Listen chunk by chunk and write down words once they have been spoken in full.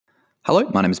Hello,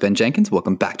 my name is Ben Jenkins.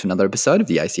 Welcome back to another episode of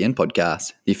the ACN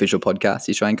podcast, the official podcast of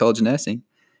the Australian College of Nursing.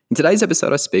 In today's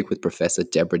episode, I speak with Professor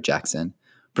Debra Jackson.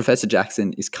 Professor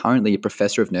Jackson is currently a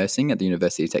Professor of Nursing at the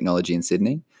University of Technology in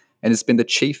Sydney and has been the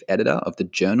Chief Editor of the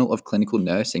Journal of Clinical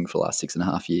Nursing for the last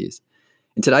 6.5 years.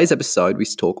 In today's episode, we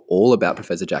talk all about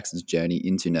Professor Jackson's journey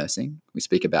into nursing. We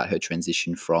speak about her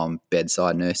transition from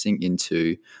bedside nursing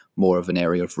into more of an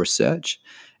area of research.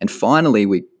 And finally,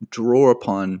 we draw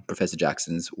upon Professor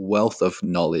Jackson's wealth of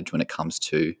knowledge when it comes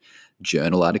to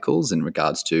journal articles in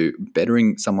regards to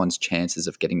bettering someone's chances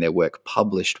of getting their work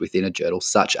published within a journal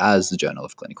such as the Journal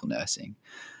of Clinical Nursing.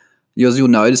 As you'll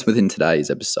notice within today's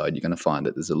episode, you're going to find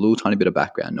that there's a little tiny bit of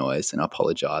background noise, and I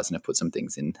apologise, and I've put some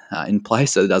things in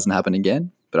place so it doesn't happen again.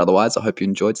 But otherwise, I hope you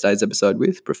enjoyed today's episode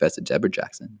with Professor Debra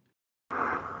Jackson.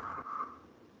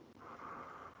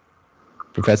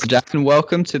 Professor Jackson,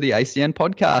 welcome to the ACN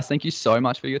podcast. Thank you so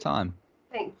much for your time.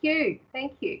 Thank you.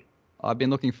 Thank you. I've been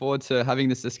looking forward to having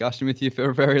this discussion with you for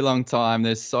a very long time.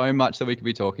 There's so much that we could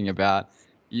be talking about.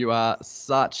 You are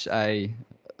such a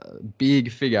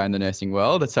big figure in the nursing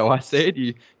world. That's how I see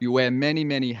it. You wear many,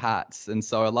 many hats. And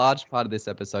so a large part of this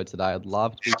episode today, I'd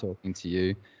love to be talking to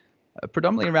you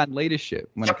predominantly around leadership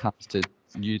when it comes to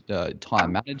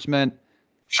time management,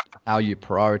 how you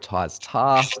prioritize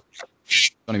tasks.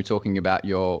 I'm going to be talking about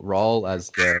your role as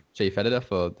the chief editor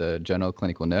for the Journal of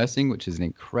Clinical Nursing, which is an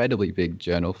incredibly big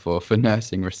journal for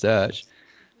nursing research.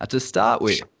 To start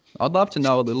with, I'd love to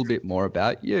know a little bit more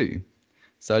about you.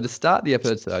 So to start the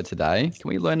episode today, can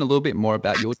we learn a little bit more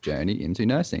about your journey into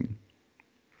nursing?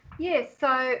 Yes,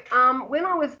 so when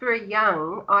I was very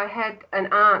young, I had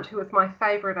an aunt who was my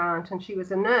favourite aunt, and she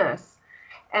was a nurse.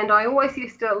 And I always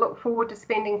used to look forward to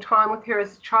spending time with her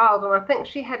as a child, and I think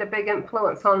she had a big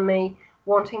influence on me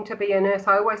wanting to be a nurse.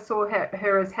 I always saw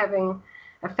her as having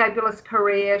a fabulous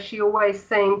career. She always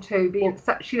seemed to be,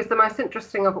 she was the most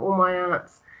interesting of all my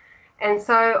aunts. And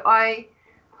so I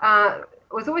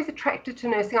was always attracted to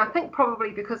nursing, I think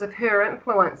probably because of her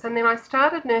influence. And then I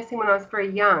started nursing when I was very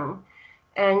young.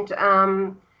 And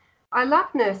I love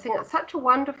nursing. It's such a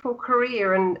wonderful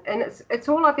career, and it's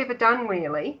all I've ever done,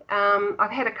 really. I've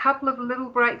had a couple of little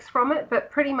breaks from it, but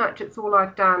pretty much it's all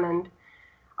I've done. And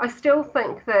I still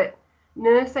think that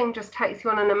nursing just takes you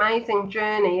on an amazing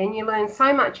journey, and you learn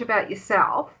so much about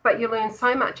yourself, but you learn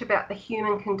so much about the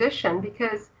human condition,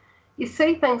 because you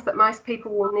see things that most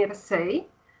people will never see.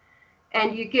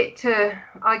 And you get to,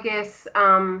 I guess,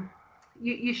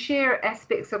 you share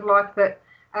aspects of life that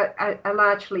are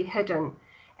largely hidden.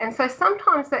 And so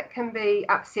sometimes that can be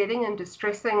upsetting and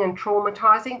distressing and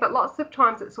traumatizing, but lots of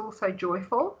times it's also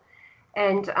joyful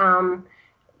and,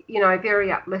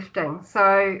 very uplifting.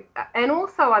 So, and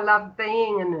also I love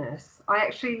being a nurse. I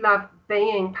actually love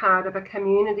being part of a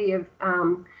community of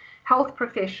health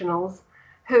professionals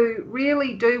who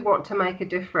really do want to make a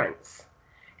difference.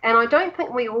 And I don't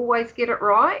think we always get it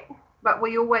right, but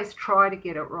we always try to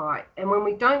get it right. And when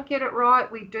we don't get it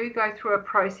right, we do go through a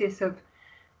process of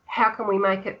how can we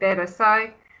make it better. So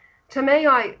to me,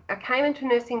 I came into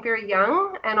nursing very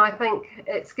young, and I think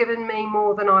it's given me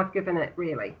more than I've given it,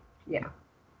 really. Yeah.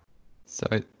 So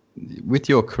with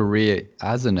your career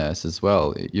as a nurse as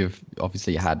well, you've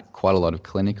obviously had quite a lot of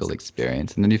clinical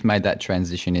experience, and then you've made that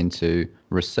transition into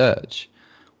research.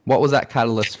 What was that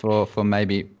catalyst for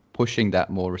maybe pushing that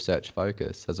more research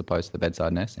focus as opposed to the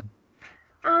bedside nursing?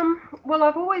 Well,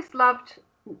 I've always loved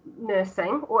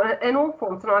nursing, or in all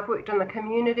forms, and I've worked in the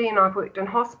community and I've worked in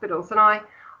hospitals, and I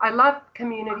love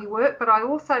community work, but I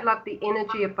also love the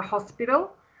energy of the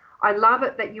hospital. I love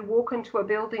it that you walk into a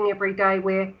building every day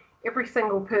where every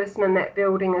single person in that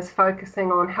building is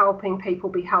focusing on helping people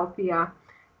be healthier,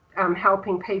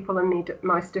 helping people in their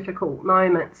most difficult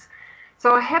moments.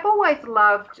 So I have always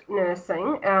loved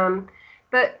nursing,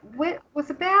 but it was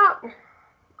about,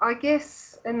 I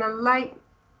guess, in the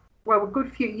a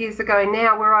good few years ago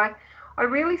now, where I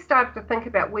really started to think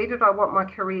about where did I want my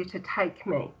career to take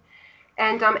me.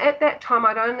 And at that time,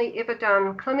 I'd only ever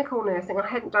done clinical nursing. I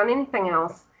hadn't done anything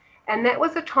else. And that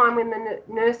was a time when the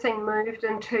nursing moved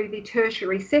into the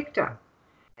tertiary sector.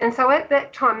 And so at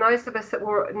that time, those of us that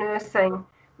were at nursing,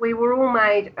 we were all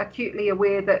made acutely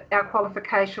aware that our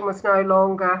qualification was no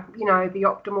longer, the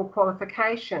optimal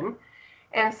qualification.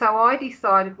 And so I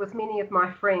decided with many of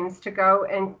my friends to go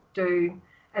and do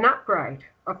an upgrade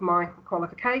of my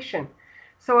qualification.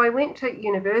 So I went to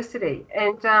university,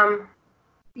 and going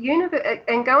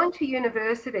to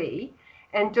university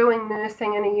and doing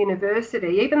nursing in a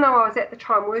university, even though I was at the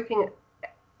time working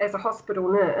as a hospital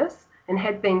nurse and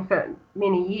had been for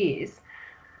many years,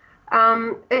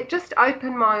 it just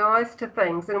opened my eyes to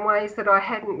things in ways that I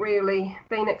hadn't really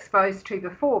been exposed to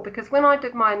before. Because when I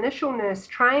did my initial nurse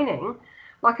training,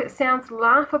 like, it sounds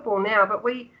laughable now, but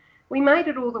we made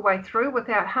it all the way through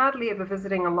without hardly ever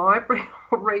visiting a library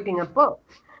or reading a book.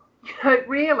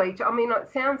 Really, I mean,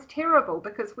 it sounds terrible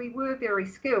because we were very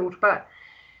skilled, but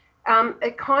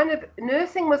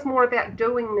nursing was more about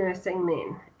doing nursing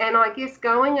then. And I guess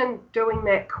going and doing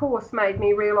that course made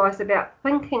me realise about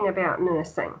thinking about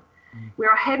nursing,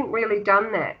 where I hadn't really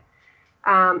done that.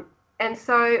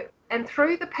 And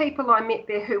through the people I met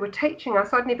there who were teaching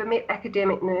us, I'd never met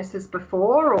academic nurses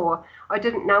before, or I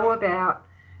didn't know about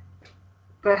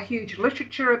the huge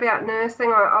literature about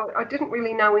nursing. I didn't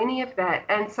really know any of that.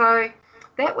 And so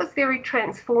that was very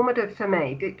transformative for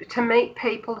me, to meet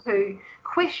people who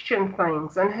questioned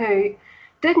things and who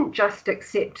didn't just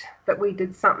accept that we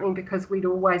did something because we'd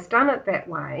always done it that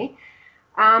way.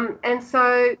 And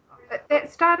so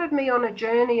that started me on a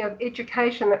journey of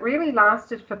education that really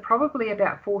lasted for probably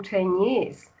about 14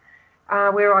 years,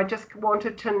 where I just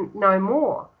wanted to know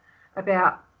more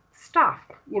about stuff,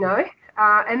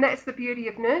 and that's the beauty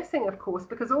of nursing, of course,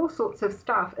 because all sorts of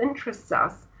stuff interests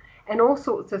us and all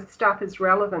sorts of stuff is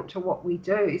relevant to what we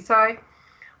do. So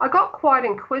I got quite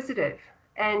inquisitive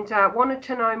and wanted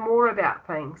to know more about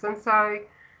things.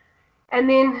 And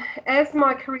then as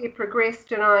my career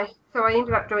progressed, I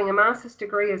ended up doing a master's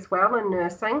degree as well in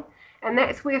nursing. And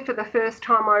that's where for the first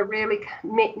time I really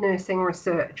met nursing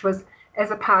research, was as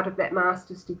a part of that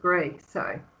master's degree.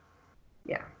 So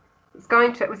yeah,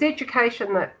 it was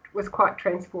education that was quite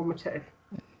transformative.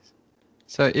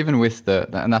 So even with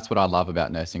and that's what I love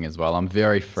about nursing as well. I'm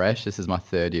very fresh. This is my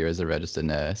third year as a registered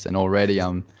nurse, and already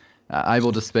I'm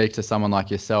able to speak to someone like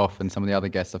yourself and some of the other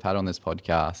guests I've had on this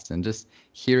podcast, and just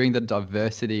hearing the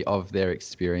diversity of their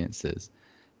experiences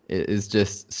is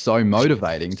just so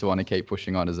motivating to want to keep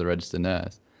pushing on as a registered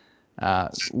nurse.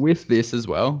 With this as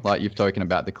well, like you've spoken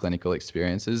about the clinical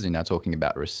experiences, you're now talking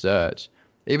about research.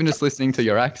 Even just listening to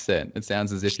your accent, it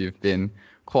sounds as if you've been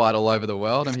quite all over the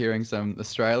world. I'm hearing some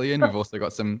Australian. We've also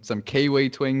got some Kiwi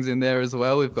twings in there as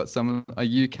well. We've got some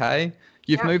UK.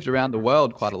 You've moved around the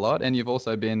world quite a lot, and you've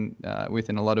also been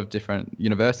within a lot of different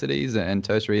universities and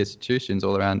tertiary institutions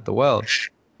all around the world.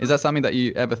 Is that something that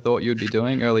you ever thought you'd be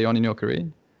doing early on in your career?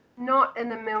 Not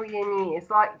in a million years.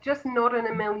 Just not in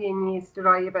a million years did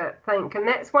I ever think. And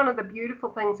that's one of the beautiful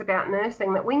things about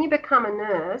nursing, that when you become a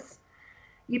nurse,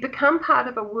 you become part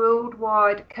of a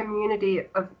worldwide community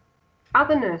of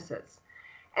other nurses.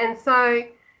 And so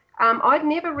I'd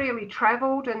never really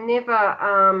travelled and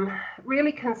never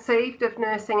really conceived of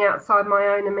nursing outside my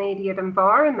own immediate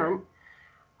environment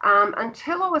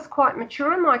until I was quite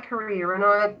mature in my career. And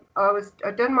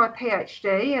I'd done my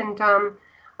PhD, and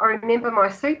I remember my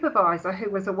supervisor, who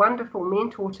was a wonderful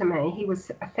mentor to me. He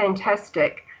was a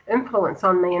fantastic influence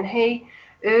on me, and he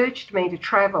urged me to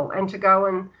travel and to go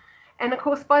and of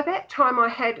course, by that time, I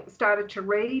had started to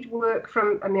read work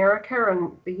from America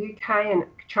and the UK and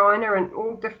China and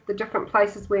all the different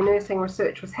places where nursing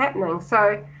research was happening.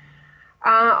 So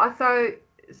I'd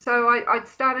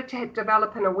started to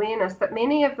develop an awareness that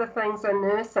many of the things in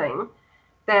nursing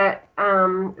that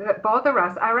bother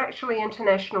us are actually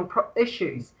international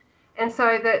issues. And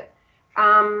so that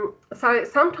so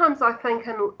sometimes I think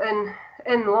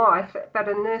in life, but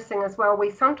in nursing as well, we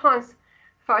sometimes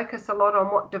focus a lot on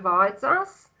what divides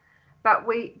us, but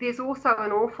there's also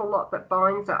an awful lot that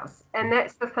binds us. And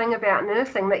that's the thing about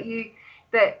nursing, that you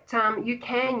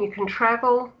can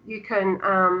travel, you can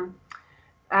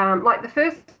like the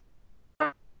first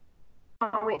time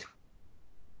I went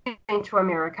to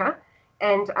America,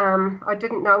 and I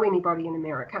didn't know anybody in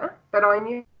America, but I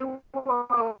knew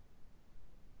I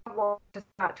wanted to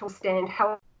start to understand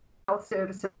health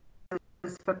services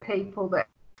for people that.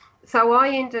 So I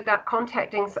ended up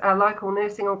contacting a local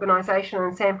nursing organisation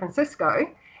in San Francisco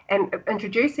and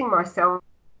introducing myself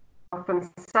and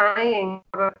saying,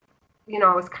 I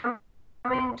was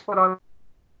coming to what I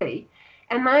be,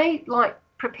 and they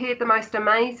prepared the most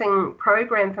amazing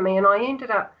program for me, and I ended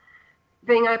up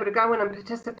being able to go in and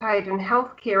participate in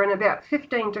healthcare in about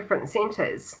 15 different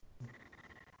centres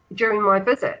during my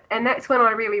visit. And that's when I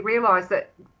really realised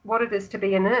that what it is to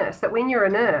be a nurse, that when you're a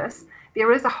nurse,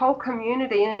 there is a whole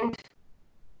community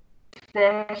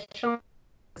international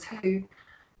who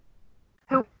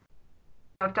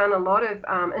I've done a lot of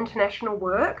international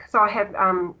work. So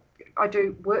I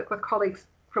do work with colleagues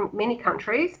from many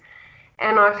countries,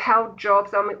 and I've held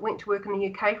jobs. I went to work in the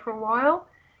UK for a while,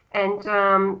 and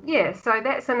so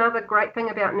that's another great thing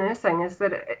about nursing, is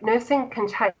that nursing can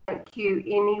take you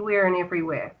anywhere and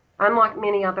everywhere, unlike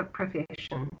many other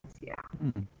professions. Yeah.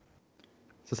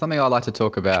 So something I'd like to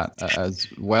talk about as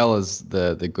well as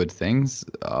the good things,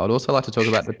 I'd also like to talk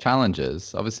about the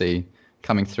challenges. Obviously,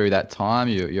 coming through that time,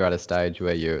 you're at a stage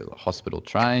where you're hospital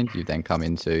trained. You then come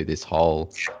into this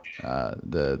whole,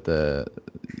 the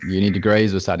uni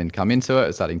degrees were starting to come into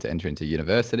it, starting to enter into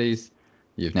universities.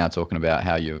 You've now talking about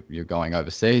how you're going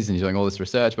overseas and you're doing all this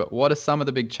research. But what are some of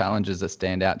the big challenges that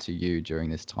stand out to you during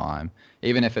this time,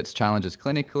 even if it's challenges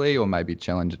clinically or maybe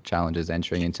challenges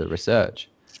entering into research?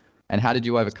 And how did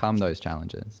you overcome those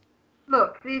challenges?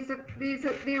 Look,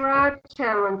 there are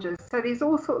challenges. So there's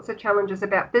all sorts of challenges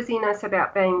about busyness,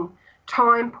 about being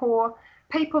time poor.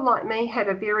 People like me had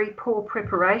a very poor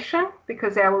preparation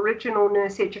because our original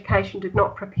nurse education did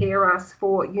not prepare us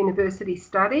for university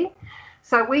study.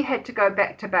 So we had to go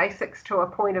back to basics to a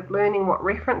point of learning what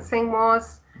referencing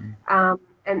was,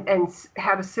 and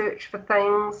how to search for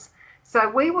things. So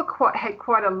we had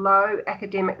quite a low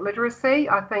academic literacy.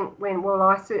 I think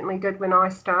I certainly did when I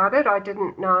started. I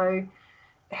didn't know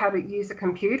how to use a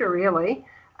computer really.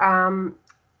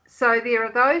 So there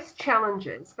are those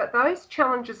challenges, but those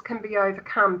challenges can be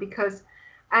overcome because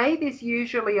there's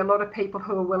usually a lot of people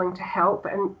who are willing to help,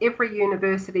 and every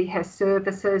university has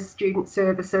services, student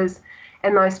services,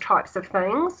 and those types of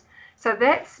things. So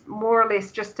that's more or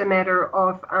less just a matter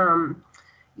of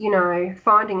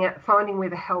finding where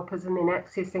the help is and then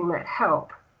accessing that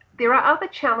help. There are other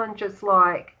challenges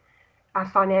like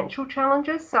financial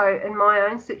challenges. So in my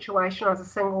own situation, I was a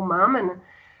single mum, and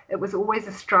it was always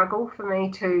a struggle for me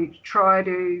to try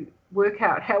to work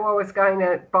out how I was going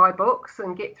to buy books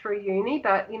and get through uni,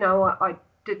 but I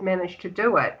did manage to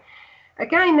do it.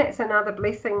 Again, that's another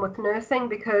blessing with nursing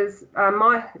because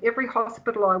every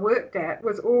hospital I worked at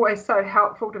was always so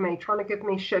helpful to me, trying to give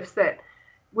me shifts that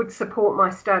would support my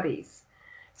studies.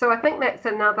 So I think that's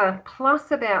another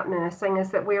plus about nursing,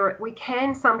 is that we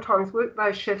can sometimes work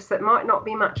those shifts that might not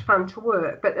be much fun to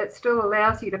work, but it still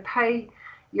allows you to pay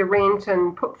your rent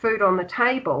and put food on the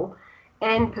table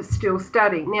and still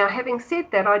study. Now, having said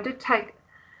that, I did take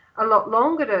a lot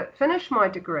longer to finish my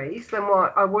degrees than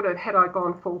what I would have had I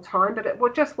gone full time, but it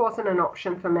just wasn't an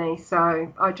option for me,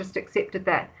 so I just accepted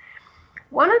that.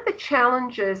 One of the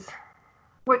challenges,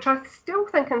 which I still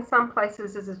think in some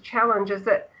places is a challenge, is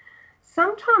that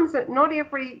sometimes not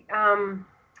every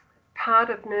part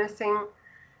of nursing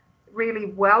really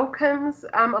welcomes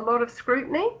a lot of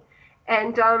scrutiny,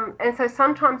 and so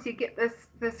sometimes you get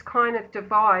this kind of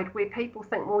divide where people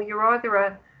think, well, you're either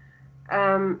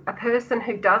a person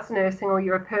who does nursing or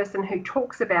you're a person who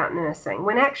talks about nursing,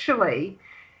 when actually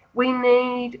we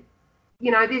need,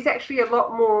 there's actually a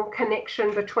lot more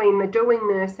connection between the doing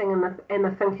nursing and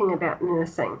the thinking about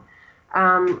nursing.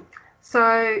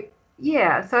 So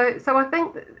I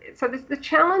think there's the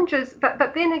challenges, but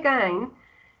then again,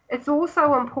 it's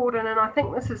also important, and I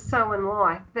think this is so in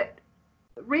life, that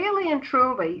really and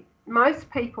truly most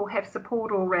people have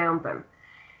support all around them.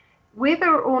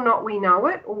 Whether or not we know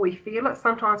it or we feel it,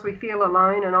 sometimes we feel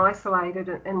alone and isolated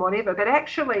and whatever, but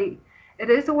actually it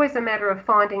is always a matter of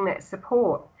finding that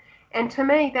support. And to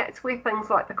me, that's where things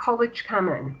like the college come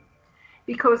in,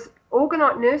 because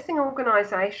nursing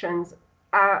organisations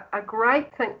are a great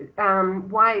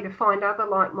way to find other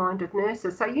like-minded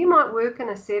nurses. So you might work in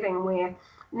a setting where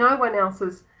no one else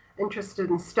is interested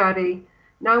in study,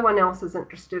 no one else is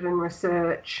interested in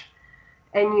research,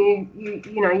 and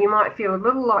you might feel a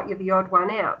little like you're the odd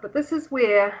one out. But this is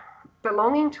where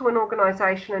belonging to an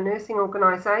organisation, a nursing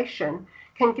organisation,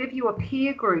 can give you a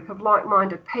peer group of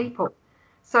like-minded people,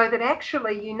 so that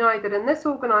actually you know that in this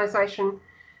organisation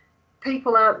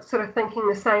people aren't sort of thinking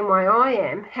the same way I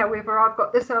am. However, I've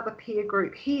got this other peer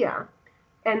group here,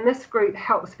 and this group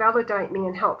helps validate me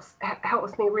and helps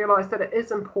me realise that it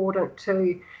is important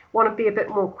to want to be a bit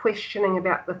more questioning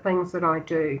about the things that I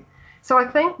do. So I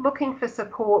think looking for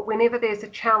support whenever there's a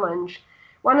challenge,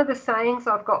 one of the sayings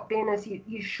I've got, Ben, is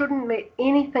you shouldn't let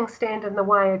anything stand in the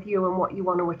way of you and what you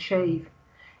want to achieve.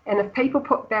 And if people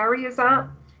put barriers up,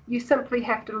 you simply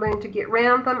have to learn to get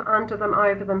round them, under them,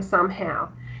 over them somehow.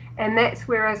 And that's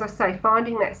where, as I say,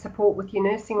 finding that support with your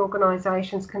nursing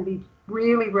organisations can be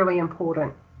really, really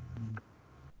important.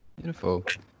 Beautiful.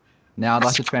 Now I'd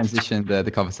like to transition the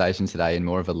conversation today in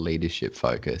more of a leadership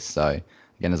focus. So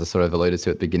again, as I sort of alluded to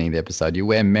at the beginning of the episode, you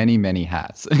wear many, many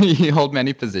hats. You hold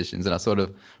many positions, and I sort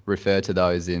of refer to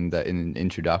those in the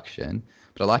introduction.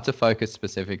 But I'd like to focus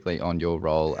specifically on your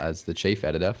role as the chief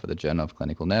editor for the Journal of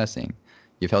Clinical Nursing.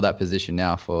 You've held that position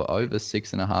now for over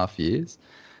 6.5 years.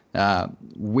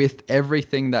 With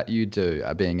everything that you do,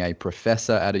 being a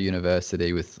professor at a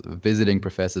university, with visiting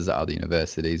professors at other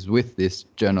universities, with this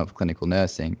Journal of Clinical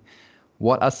Nursing,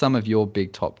 What are some of your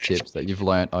big top tips that you've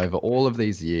learned over all of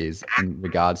these years in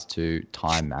regards to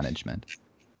time management?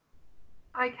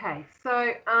 Okay,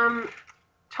 so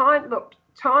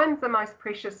time's the most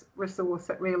precious resource,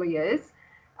 it really is,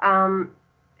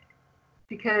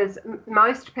 because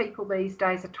most people these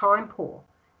days are time poor.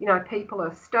 You know, people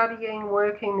are studying,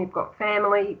 working, they've got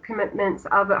family commitments,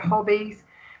 other hobbies.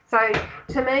 So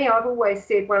to me, I've always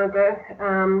said one of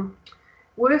the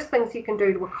worst things you can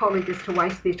do to a colleague is to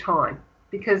waste their time,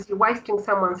 because you're wasting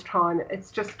someone's time.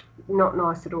 It's just not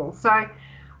nice at all. So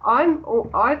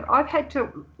I've had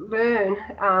to learn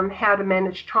how to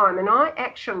manage time, and I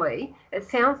actually, it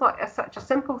sounds like such a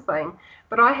simple thing,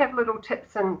 but I have little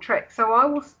tips and tricks. So I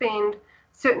will spend a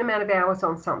certain amount of hours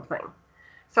on something.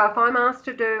 So if I'm asked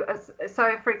to do,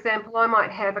 so for example, I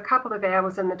might have a couple of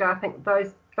hours in the day. I think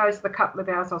those are the couple of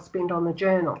hours I'll spend on the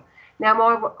journal.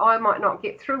 Now I might not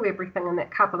get through everything in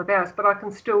that couple of hours, but I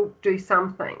can still do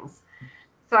some things.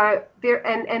 So there,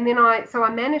 and then I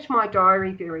manage my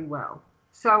diary very well.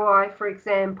 So I, for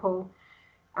example,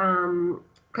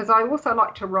 because I also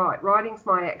like to write. Writing's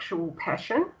my actual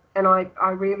passion, and I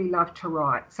really love to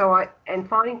write. So and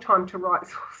finding time to write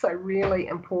is also really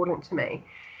important to me.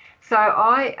 So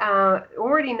I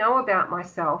already know about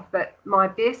myself that my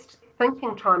best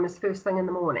thinking time is first thing in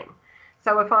the morning.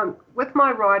 So if I'm with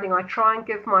my writing, I try and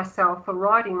give myself for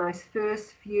writing those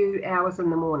first few hours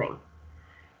in the morning,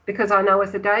 because I know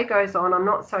as the day goes on, I'm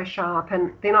not so sharp,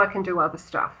 and then I can do other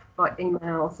stuff like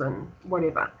emails and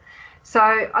whatever. So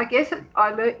I guess I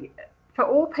learned, for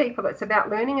all people, it's about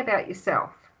learning about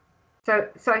yourself. So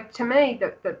to me,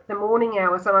 the morning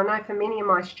hours, and I know for many of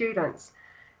my students,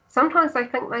 sometimes they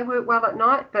think they work well at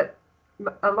night, but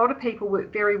a lot of people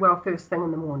work very well first thing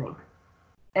in the morning.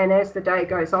 And as the day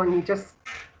goes on,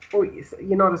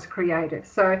 you're not as creative.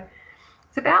 So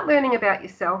it's about learning about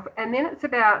yourself, and then it's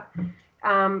about,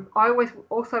 I always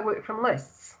also work from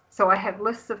lists. So I have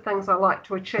lists of things I like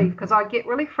to achieve, because I get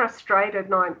really frustrated,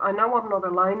 and I know I'm not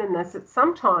alone in this. It's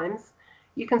sometimes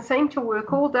you can seem to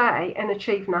work all day and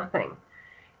achieve nothing.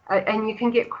 And you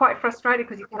can get quite frustrated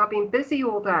because you think, I've been busy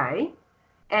all day,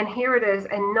 and here it is,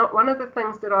 and not one of the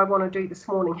things that I want to do this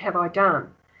morning have I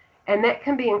done. And that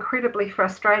can be incredibly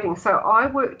frustrating. So I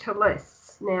work to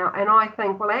lists now, and I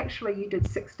think, well, actually, you did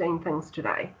 16 things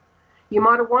today. You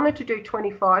might have wanted to do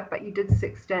 25, but you did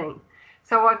 16.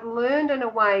 So I've learned in a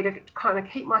way to kind of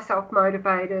keep myself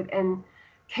motivated and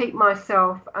keep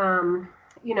myself,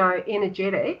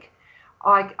 energetic.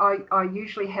 I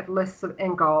usually have lists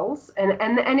and goals, and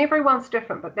everyone's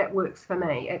different, but that works for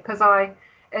me, because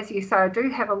as you say, I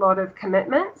do have a lot of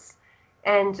commitments,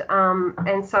 and so,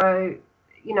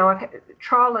 I've had,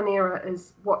 trial and error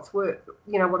is what's worked,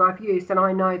 what I've used, and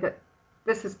I know that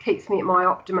this keeps me at my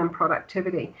optimum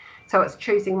productivity. So it's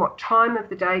choosing what time of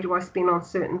the day do I spend on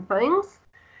certain things,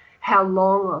 how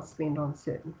long I'll spend on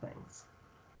certain things,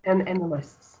 and the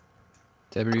lists.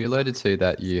 Debra, you alluded to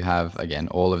that you have, again,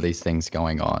 all of these things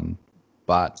going on,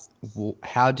 but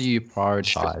how do you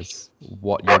prioritize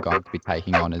what you're going to be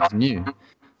taking on as new?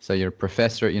 So you're a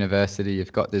professor at university,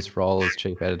 you've got this role as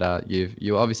chief editor,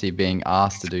 you're obviously being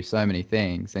asked to do so many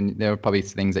things, and there are probably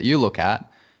things that you look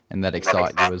at and that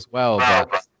excite you as well,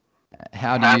 but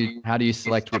how do you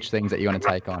select which things that you want to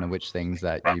take on and which things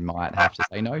that you might have to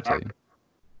say no to?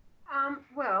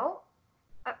 Well,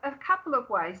 a couple of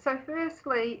ways. So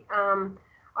firstly,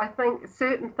 I think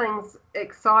certain things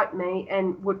excite me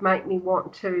and would make me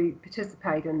want to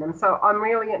participate in them. So I'm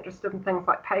really interested in things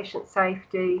like patient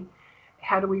safety.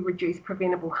 How do we reduce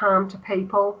preventable harm to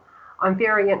people? I'm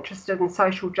very interested in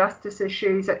social justice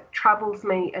issues. It troubles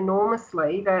me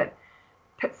enormously that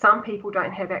some people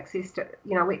don't have access to,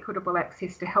 equitable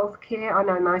access to healthcare. I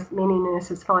know many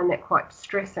nurses find that quite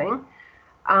distressing.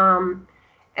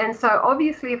 And so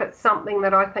obviously, if it's something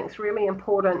that I think is really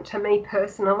important to me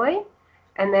personally,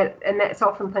 and that's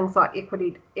often things like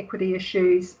equity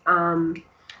issues,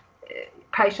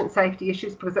 patient safety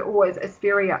issues, because it's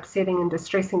very upsetting and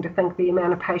distressing to think the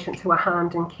amount of patients who are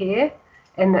harmed in care,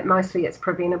 and that mostly it's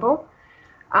preventable.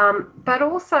 But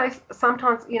also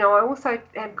sometimes, I also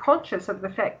am conscious of the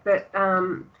fact that,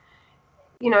 some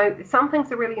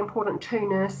things are really important to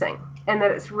nursing, and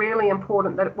that it's really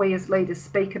important that we as leaders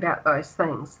speak about those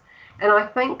things. And I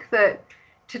think that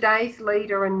today's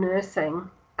leader in nursing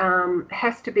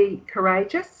has to be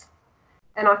courageous.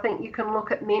 And I think you can look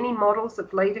at many models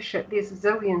of leadership. There's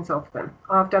zillions of them.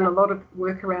 I've done a lot of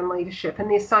work around leadership,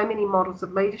 and there's so many models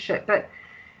of leadership. But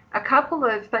a couple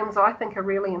of things I think are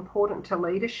really important to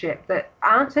leadership that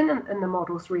aren't in the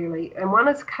models really. And one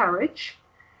is courage.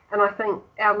 And I think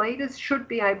our leaders should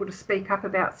be able to speak up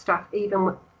about stuff,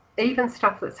 even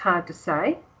stuff that's hard to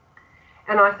say.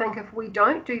 And I think if we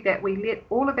don't do that, we let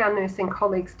all of our nursing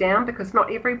colleagues down, because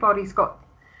not everybody's got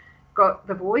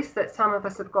the voice that some of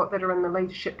us have got that are in the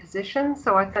leadership position.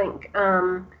 So I think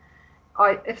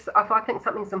if I think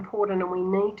something's important and we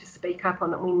need to speak up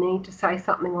on it, we need to say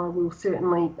something, I will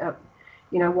certainly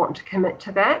want to commit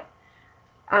to that.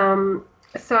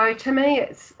 So to me,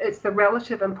 it's the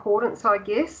relative importance, I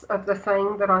guess, of the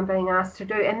thing that I'm being asked to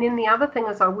do. And then the other thing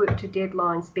is I work to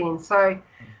deadlines, Ben. So,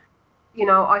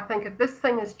 I think if this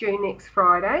thing is due next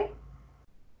Friday,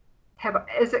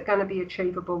 is it going to be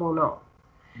achievable or not?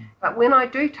 But when I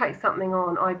do take something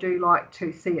on, I do like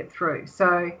to see it through.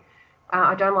 So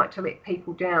I don't like to let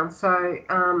people down. So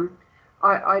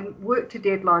I work to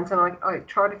deadlines, and I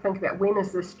try to think about when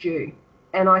is this due.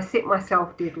 And I set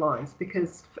myself deadlines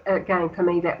because, again, for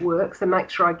me that works and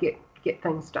makes sure I get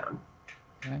things done.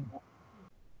 Okay.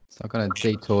 So I'm going to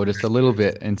detour just a little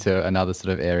bit into another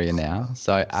sort of area now.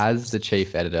 So as the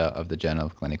chief editor of the Journal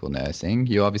of Clinical Nursing,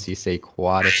 you obviously see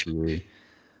quite a few,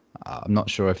 I'm not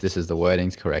sure if this is the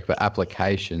wording's correct, but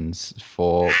applications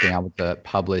for being able to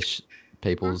publish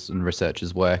people's and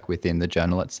researchers' work within the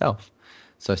journal itself.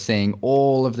 So seeing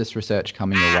all of this research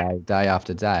coming your way day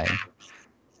after day,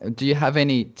 do you have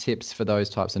any tips for those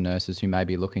types of nurses who may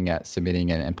be looking at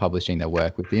submitting and publishing their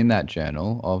work within that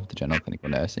journal of the Journal of Clinical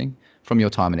Nursing? From your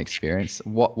time and experience,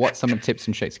 what some of the tips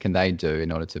and tricks can they do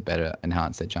in order to better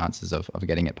enhance their chances of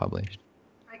getting it published?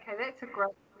 Okay, that's a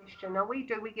great question. Now we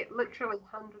get literally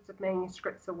hundreds of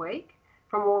manuscripts a week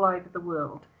from all over the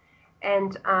world.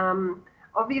 And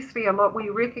obviously we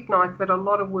recognise that a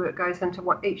lot of work goes into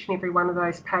each and every one of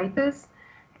those papers.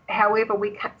 However,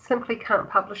 we simply can't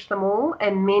publish them all,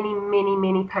 and many, many,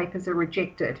 many papers are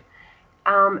rejected.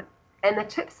 And the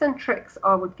tips and tricks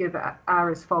I would give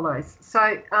are as follows.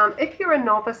 So if you're a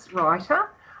novice writer,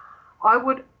 I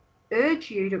would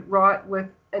urge you to write with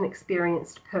an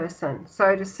experienced person.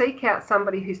 So to seek out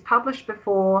somebody who's published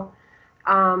before.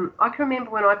 I can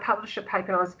remember when I published a paper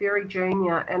and I was very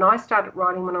junior, and I started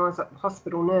writing when I was a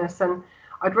hospital nurse, and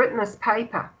I'd written this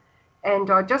paper.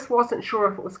 And I just wasn't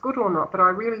sure if it was good or not, but I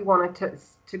really wanted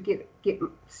to get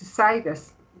to say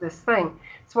this thing.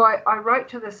 So I wrote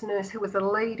to this nurse who was a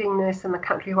leading nurse in the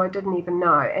country who I didn't even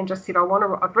know, and just said,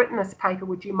 I've written this paper,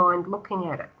 would you mind looking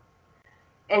at it?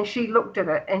 And she looked at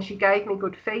it and she gave me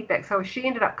good feedback. So she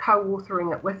ended up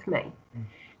co-authoring it with me.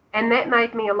 And that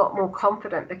made me a lot more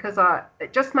confident, because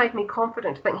it just made me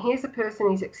confident to think, here's a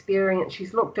person who's experienced,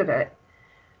 she's looked at it.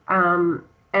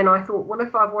 And I thought, well,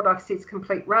 if what I've said is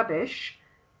complete rubbish,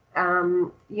 I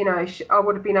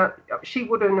would have been she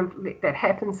wouldn't have let that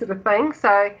happen, sort of thing.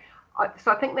 So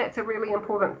I think that's a really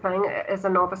important thing as a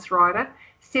novice writer.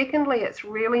 Secondly, it's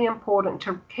really important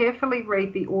to carefully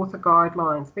read the author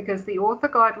guidelines, because the author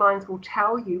guidelines will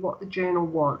tell you what the journal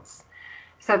wants.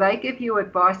 So they give you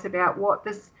advice about what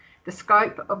the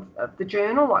scope of the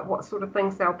journal, like what sort of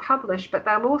things they'll publish, but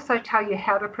they'll also tell you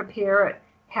how to prepare it,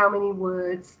 how many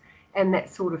words, and that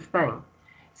sort of thing.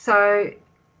 So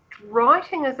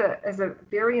writing is a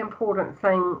very important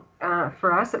thing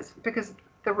for us. It's because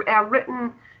our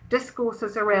written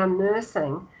discourses around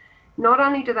nursing, not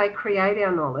only do they create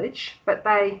our knowledge,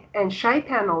 and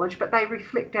shape our knowledge, but they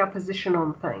reflect our position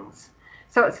on things.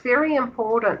 So it's very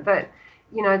important that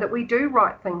that we do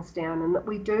write things down and that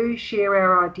we do share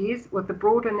our ideas with the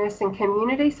broader nursing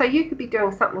community. So you could be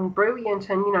doing something brilliant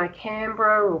in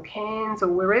Canberra or Cairns or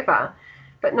wherever,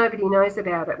 but nobody knows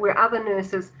about it, where other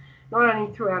nurses, not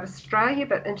only throughout Australia,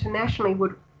 but internationally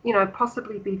would,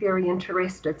 possibly be very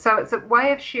interested. So it's a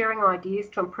way of sharing ideas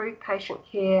to improve patient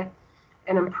care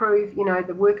and improve,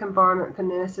 the work environment for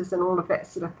nurses and all of that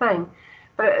sort of thing.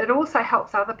 But it also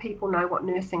helps other people know what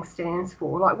nursing stands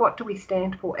for. Like, what do we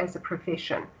stand for as a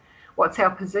profession? What's our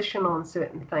position on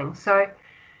certain things? So,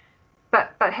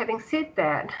 but having said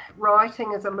that,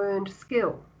 writing is a learned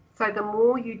skill. So the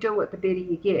more you do it, the better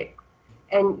you get.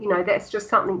 And, that's just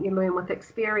something you learn with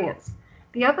experience.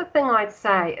 The other thing I'd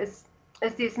say is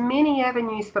there's many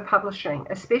avenues for publishing,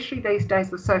 especially these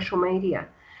days with social media.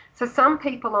 So some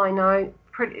people I know,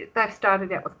 they've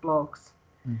started out with blogs.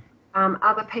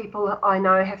 Other people I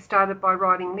know have started by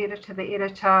writing letter to the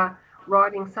editor,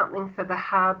 writing something for the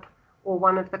Hub or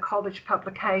one of the college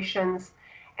publications.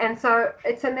 And so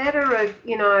it's a matter of,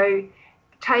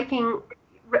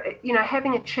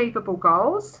 having achievable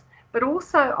goals. But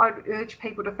also I'd urge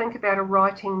people to think about a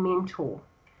writing mentor.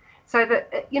 So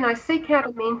that, seek out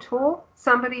a mentor,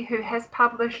 somebody who has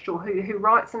published or who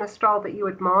writes in a style that you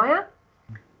admire,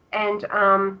 and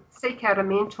seek out a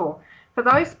mentor. For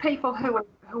those people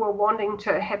who are wanting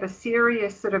to have a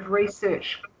serious sort of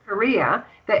research career,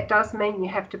 that does mean you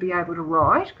have to be able to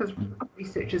write, because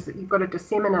research is that you've got to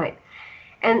disseminate.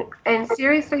 And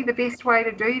seriously, the best way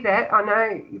to do that, I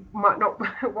know you might not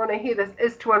want to hear this,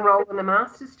 is to enrol in a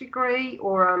master's degree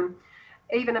or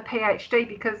even a PhD,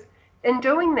 because in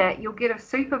doing that, you'll get a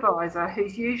supervisor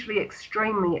who's usually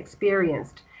extremely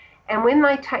experienced. And when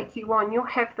they take you on, you'll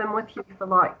have them with you for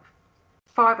like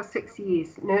 5 or 6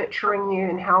 years, nurturing you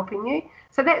and helping you.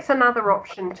 So that's another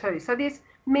option too. So there's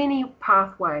many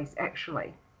pathways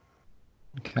actually.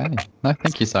 Okay. No,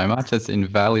 thank you so much. That's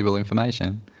invaluable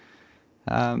information.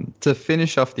 To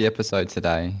finish off the episode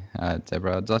today,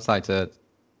 Deborah, I'd just like to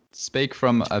speak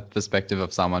from a perspective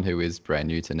of someone who is brand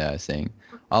new to nursing.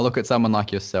 I look at someone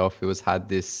like yourself who has had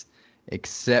this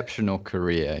exceptional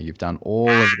career. You've done all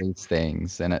of these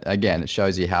things. And again, it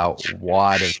shows you how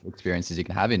wide of experiences you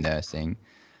can have in nursing.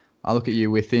 I look at you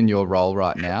within your role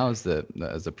right now as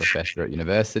a professor at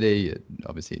university,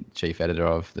 obviously chief editor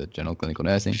of the Journal of Clinical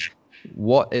Nursing.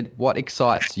 What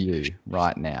excites you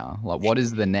right now? Like, what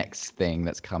is the next thing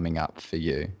that's coming up for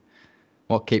you?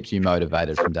 What keeps you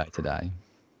motivated from day to day?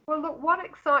 Well, look, what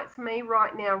excites me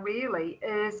right now really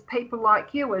is people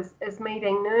like you, is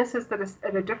meeting nurses that are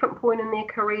at a different point in their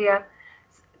career.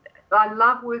 I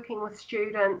love working with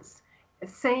students,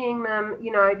 seeing them,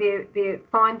 they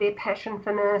find their passion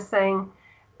for nursing,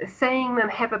 seeing them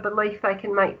have a belief they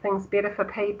can make things better for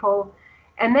people.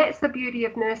 And that's the beauty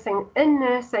of nursing. In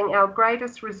nursing, our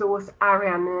greatest resource are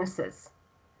our nurses,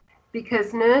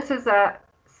 because nurses are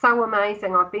so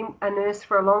amazing. I've been a nurse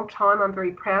for a long time. I'm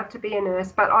very proud to be a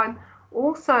nurse, but I'm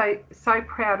also so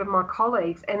proud of my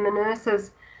colleagues and the nurses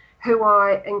who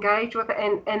I engage with,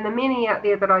 and the many out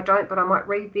there that I don't, but I might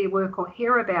read their work or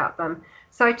hear about them.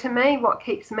 So to me, what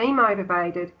keeps me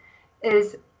motivated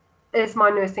is my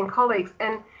nursing colleagues.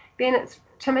 And then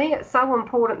to me, it's so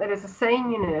important that as a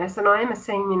senior nurse, and I am a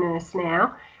senior nurse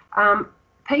now,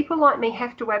 people like me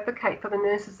have to advocate for the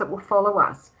nurses that will follow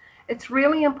us. It's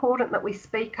really important that we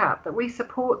speak up, that we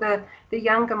support the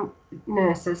younger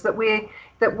nurses, that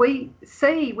we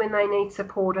see when they need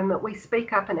support, and that we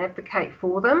speak up and advocate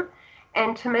for them.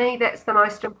 And to me, that's the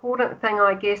most important thing,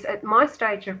 I guess, at my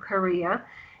stage of career,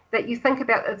 that you think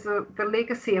about is the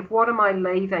legacy of what am I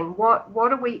leaving? What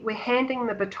are we're handing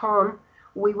the baton,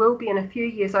 we will be in a few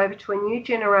years, over to a new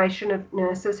generation of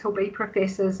nurses who'll be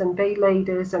professors and be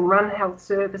leaders and run health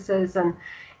services and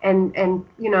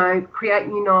create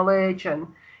new knowledge and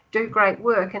do great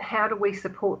work. And how do we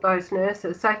support those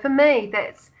nurses? So for me,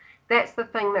 that's the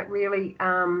thing that really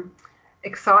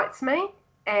excites me,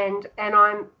 and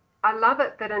I love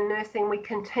it that in nursing we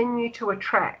continue to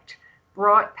attract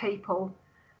bright people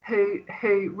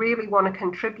who really want to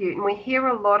contribute. And we hear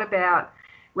a lot about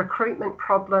recruitment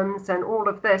problems and all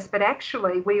of this, but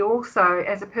actually we also,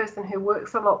 as a person who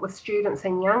works a lot with students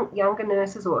and younger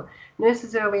nurses or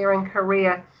nurses earlier in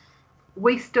career,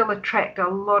 we still attract a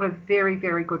lot of very,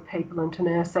 very good people into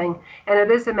nursing. And it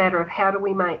is a matter of how do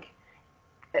we make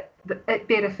it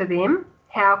better for them?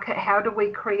 How do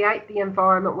we create the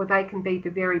environment where they can be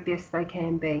the very best they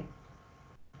can be?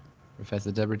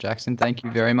 Professor Debra Jackson, thank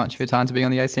you very much for your time to be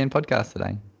on the ACN podcast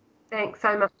today. Thanks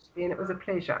so much, Ben. It was a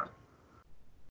pleasure.